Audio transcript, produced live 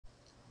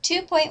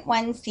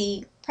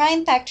2.1c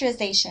Prime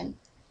Factorization.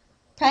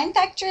 Prime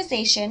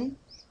factorization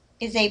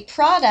is a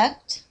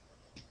product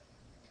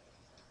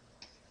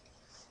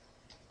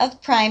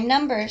of prime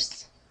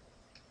numbers.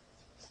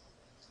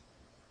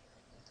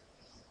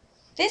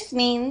 This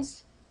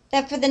means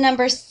that for the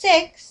number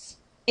 6,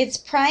 its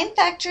prime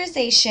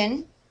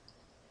factorization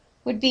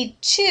would be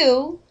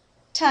 2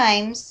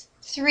 times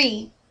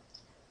 3.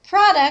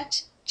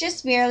 Product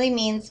just merely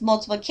means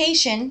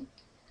multiplication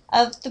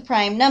of the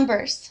prime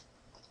numbers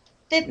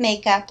that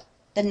make up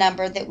the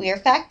number that we are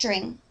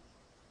factoring.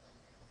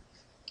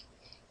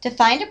 To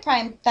find a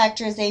prime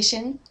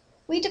factorization,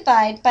 we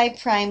divide by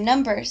prime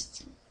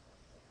numbers.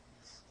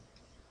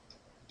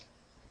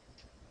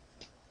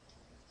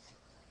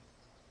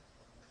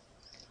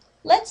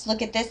 Let's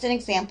look at this in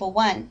example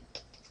 1.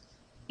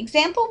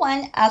 Example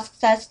 1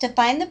 asks us to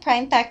find the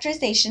prime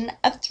factorization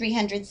of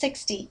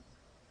 360.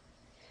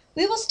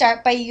 We will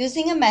start by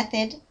using a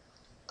method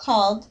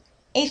called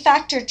a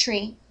factor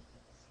tree.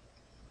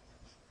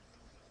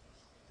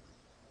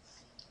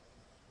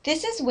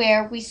 This is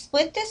where we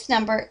split this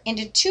number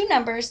into two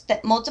numbers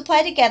that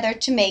multiply together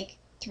to make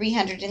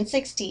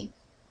 360.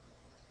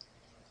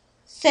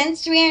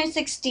 Since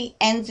 360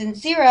 ends in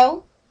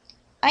 0,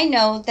 I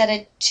know that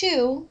a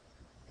 2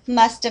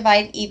 must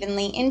divide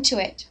evenly into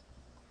it.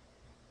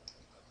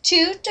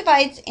 2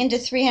 divides into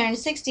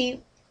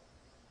 360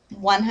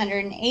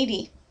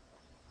 180.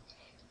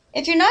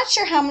 If you're not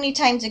sure how many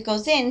times it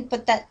goes in,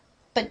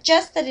 but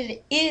just that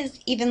it is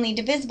evenly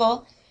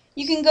divisible,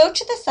 you can go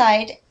to the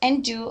side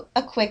and do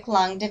a quick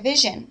long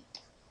division.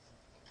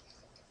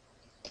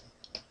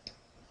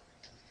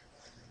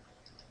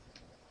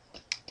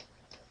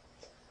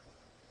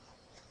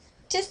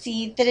 To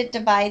see that it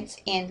divides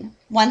in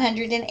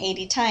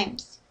 180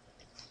 times.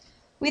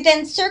 We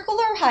then circle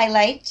or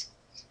highlight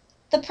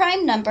the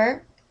prime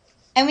number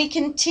and we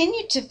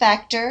continue to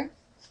factor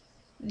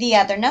the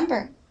other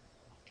number.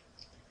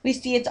 We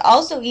see it's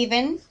also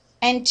even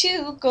and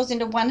 2 goes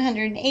into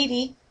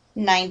 180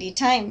 90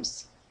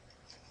 times.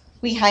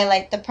 We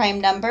highlight the prime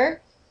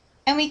number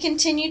and we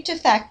continue to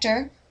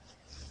factor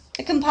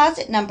the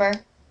composite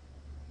number.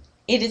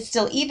 It is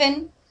still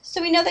even,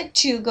 so we know that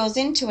 2 goes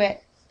into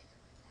it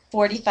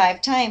 45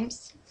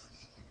 times.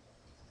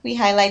 We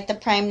highlight the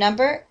prime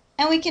number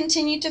and we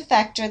continue to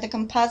factor the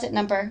composite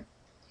number.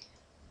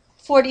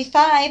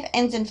 45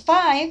 ends in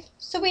 5,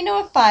 so we know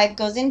a 5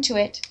 goes into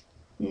it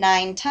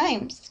 9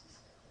 times.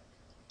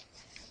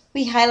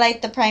 We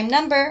highlight the prime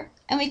number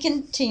and we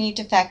continue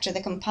to factor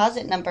the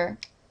composite number.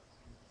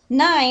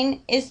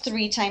 9 is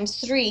 3 times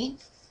 3.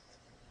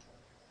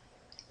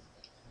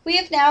 We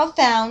have now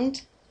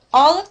found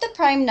all of the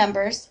prime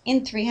numbers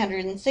in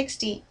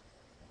 360.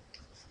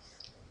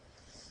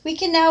 We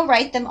can now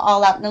write them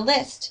all out in a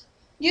list,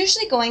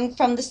 usually going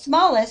from the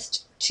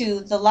smallest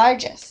to the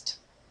largest.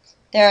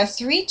 There are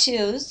 3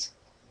 2s,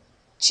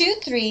 2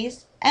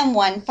 3s, and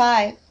 1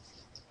 5.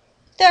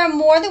 There are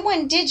more than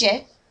one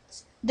digit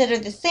that are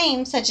the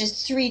same, such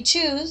as 3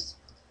 2s.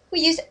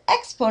 We use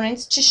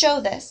exponents to show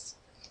this,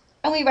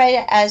 and we write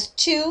it as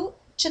 2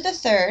 to the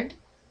third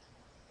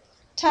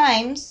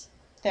times,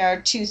 there are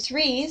 2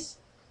 3s,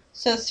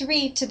 so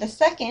 3 to the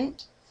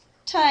second,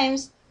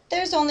 times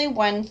there's only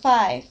 1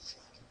 5.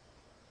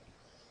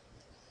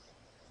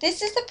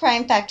 This is the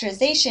prime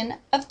factorization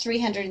of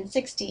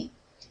 360.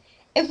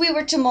 If we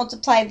were to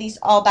multiply these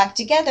all back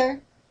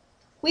together,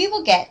 we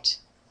will get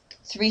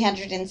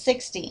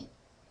 360.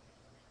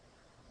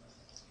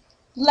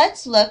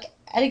 Let's look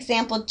at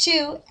example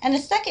 2 and a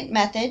second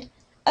method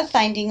of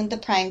finding the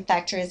prime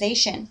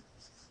factorization.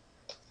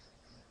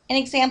 In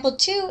example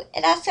 2,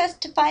 it asks us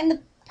to find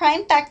the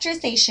prime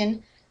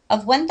factorization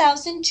of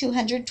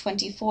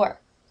 1224.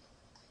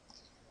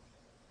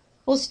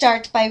 We'll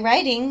start by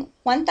writing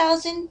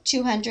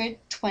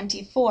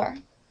 1224.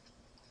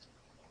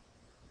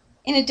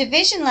 In a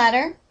division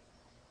ladder,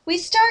 we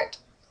start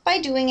by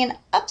doing an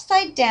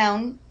upside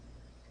down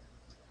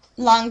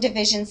long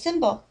division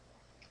symbol.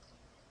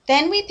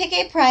 Then we pick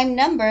a prime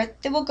number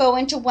that will go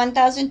into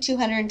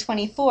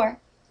 1224.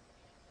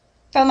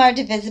 From our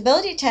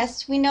divisibility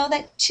test, we know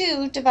that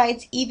 2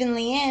 divides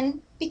evenly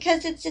in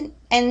because it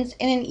ends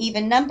in an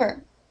even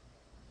number.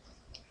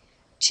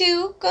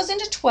 2 goes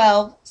into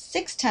 12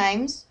 6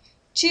 times,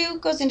 2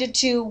 goes into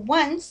 2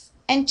 once,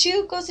 and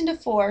 2 goes into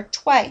 4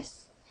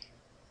 twice.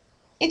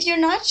 If you're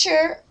not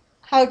sure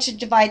how to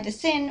divide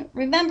this in,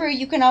 remember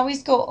you can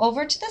always go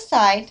over to the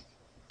side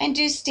and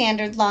do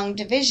standard long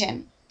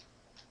division.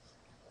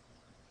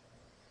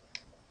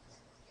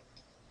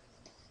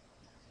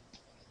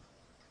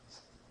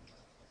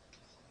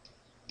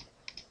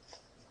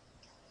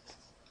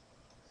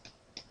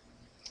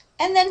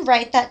 And then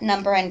write that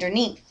number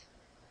underneath.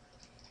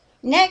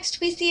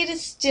 Next, we see it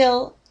is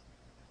still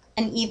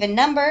an even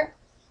number,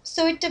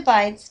 so it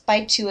divides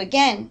by 2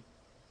 again.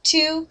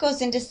 2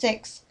 goes into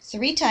 6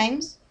 3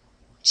 times,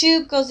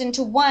 2 goes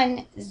into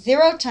 1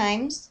 0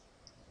 times.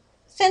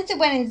 Since it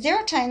went in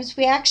 0 times,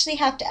 we actually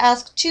have to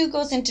ask 2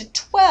 goes into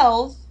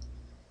 12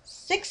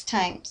 6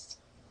 times.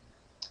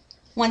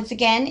 Once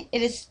again,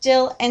 it is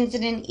still ends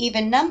in an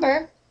even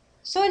number,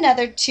 so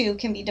another 2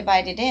 can be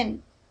divided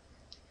in.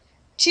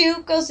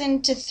 2 goes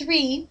into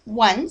 3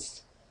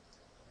 once.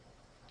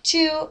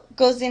 2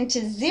 goes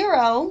into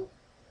 0,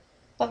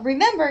 but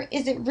remember,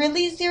 is it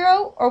really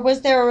 0 or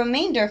was there a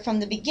remainder from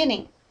the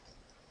beginning?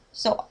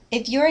 So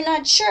if you're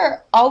not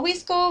sure,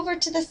 always go over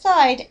to the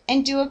side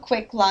and do a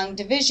quick long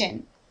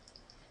division.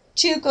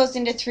 2 goes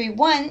into 3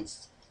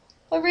 once,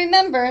 but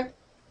remember,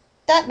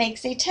 that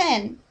makes a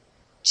 10.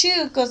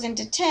 2 goes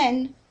into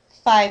 10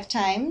 5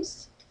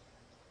 times,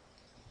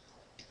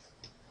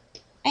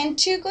 and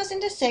 2 goes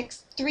into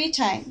 6 3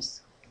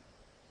 times,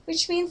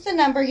 which means the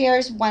number here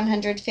is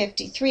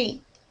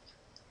 153.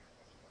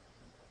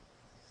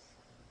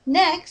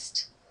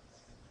 Next,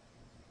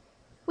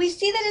 we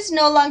see that it's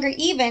no longer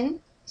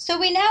even, so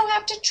we now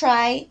have to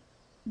try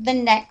the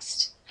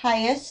next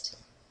highest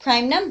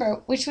prime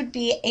number, which would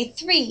be a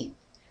 3.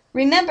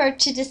 Remember,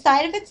 to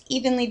decide if it's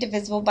evenly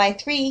divisible by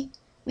 3,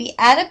 we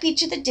add up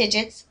each of the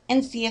digits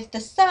and see if the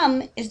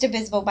sum is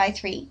divisible by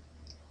 3.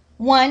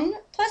 1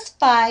 plus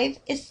 5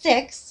 is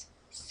 6,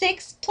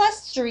 6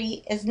 plus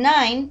 3 is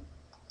 9,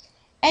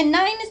 and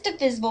 9 is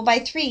divisible by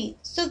 3,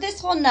 so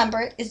this whole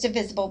number is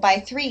divisible by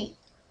 3.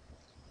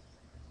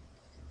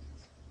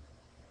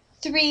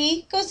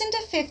 3 goes into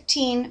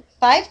 15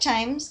 5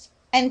 times,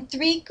 and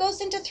 3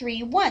 goes into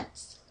 3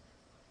 once.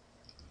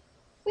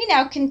 We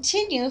now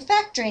continue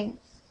factoring.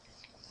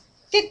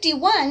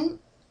 51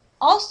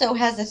 also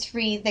has a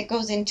 3 that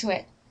goes into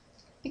it,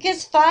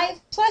 because 5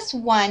 plus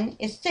 1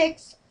 is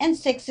 6, and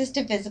 6 is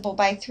divisible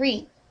by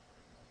 3.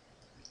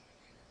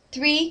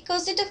 3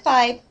 goes into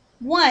 5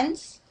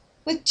 once,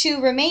 with 2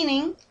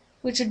 remaining,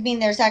 which would mean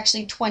there's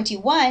actually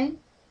 21.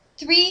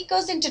 3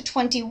 goes into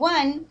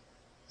 21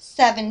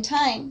 7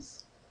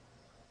 times.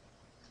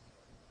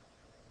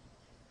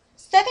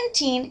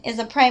 17 is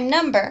a prime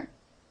number,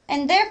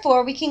 and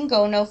therefore we can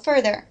go no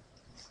further.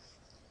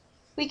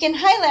 We can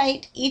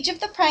highlight each of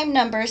the prime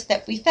numbers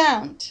that we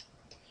found.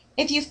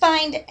 If you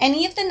find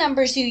any of the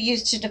numbers you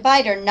used to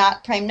divide are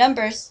not prime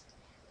numbers,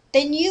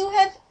 then you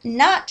have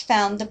not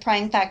found the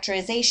prime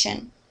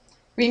factorization.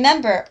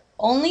 Remember,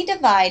 only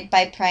divide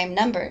by prime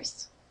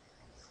numbers.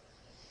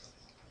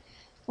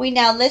 We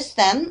now list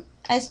them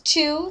as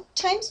 2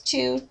 times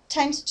 2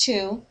 times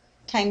 2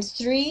 times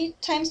 3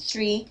 times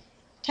 3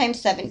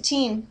 times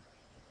 17.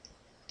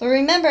 But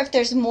remember, if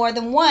there's more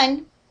than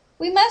one,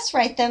 we must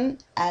write them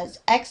as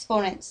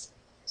exponents.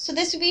 So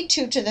this would be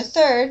 2 to the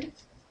third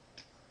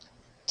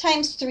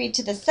times 3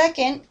 to the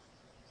second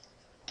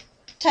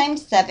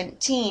times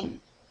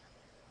 17.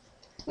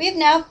 We have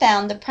now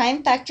found the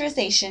prime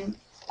factorization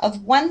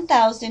of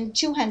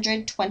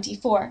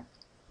 1,224.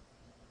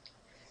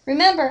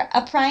 Remember,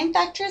 a prime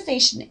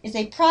factorization is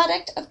a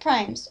product of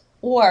primes,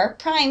 or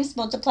primes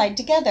multiplied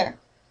together.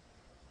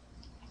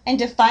 And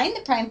to find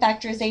the prime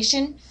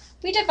factorization,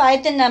 we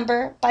divide the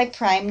number by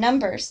prime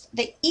numbers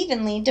that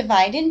evenly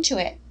divide into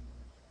it.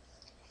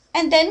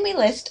 And then we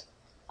list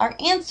our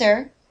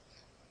answer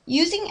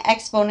using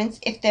exponents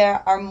if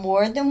there are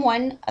more than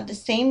one of the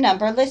same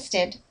number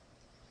listed.